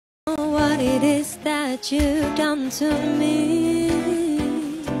it is that you've done to me.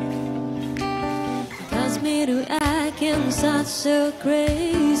 Cause me to act in such a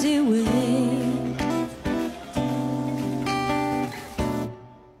crazy way.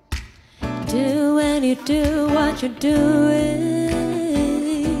 Do when you do what you're doing.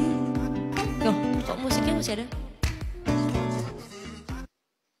 Loh, kok musiknya masih ada?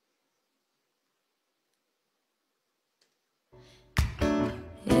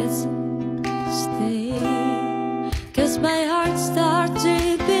 It's stay, cause my heart starts to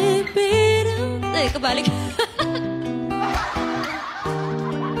beat. Kebalik.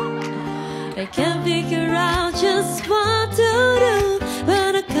 I can't figure out just what to do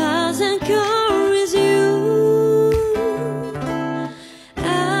when a cousin carries you.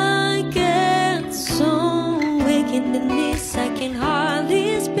 I get so weak in the knees, I can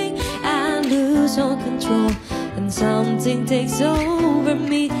hardly speak. I lose all control, and something takes over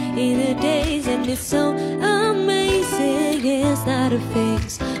me in the days, and it's so amazing. It's not a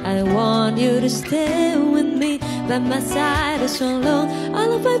fix. I want you to stay with me by my side so long.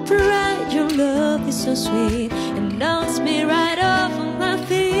 All of my pride, your love is so sweet and knocks me right off of my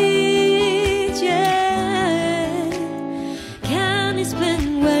feet. Yeah, can't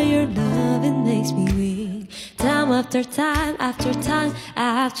explain why your love it makes me weak. Time after time after time,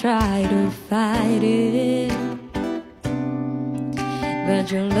 I've tried to fight it,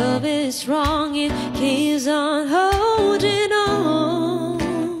 but your love is wrong. It keeps on holding on.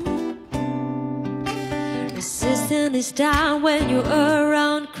 Resistance is down when you're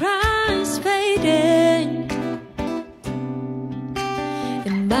around. Crime's fading.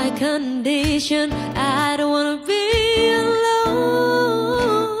 In my condition, I don't wanna be alone.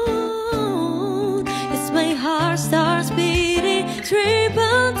 It's my heart starts beating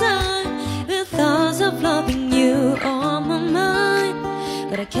triple time with thoughts of loving you on my mind.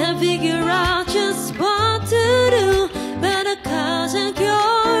 But I can't figure out just what to do when a cousin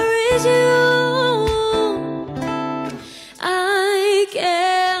carries you. I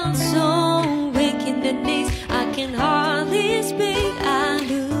get so weak in the knees, I can hardly speak. I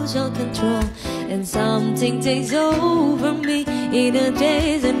lose all control, and something takes over me in the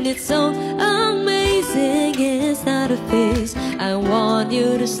days, and it's so amazing. It's not a phase. I want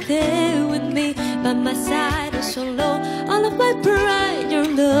you to stay with me by my side so long. All of my pride, your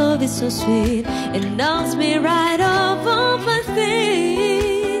love is so sweet, it knocks me right off of my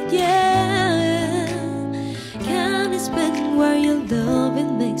feet. Yeah, can't explain where your love it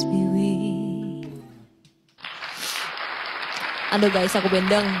makes me weak. Aduh guys, aku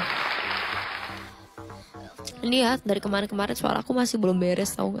bendang. Lihat dari kemarin-kemarin suara aku masih belum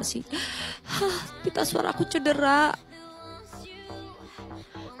beres, tahu gak sih? Pita suara aku cedera.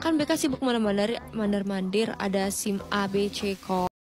 Kan mereka sibuk mandar-mandir, ada SIM A, B, C,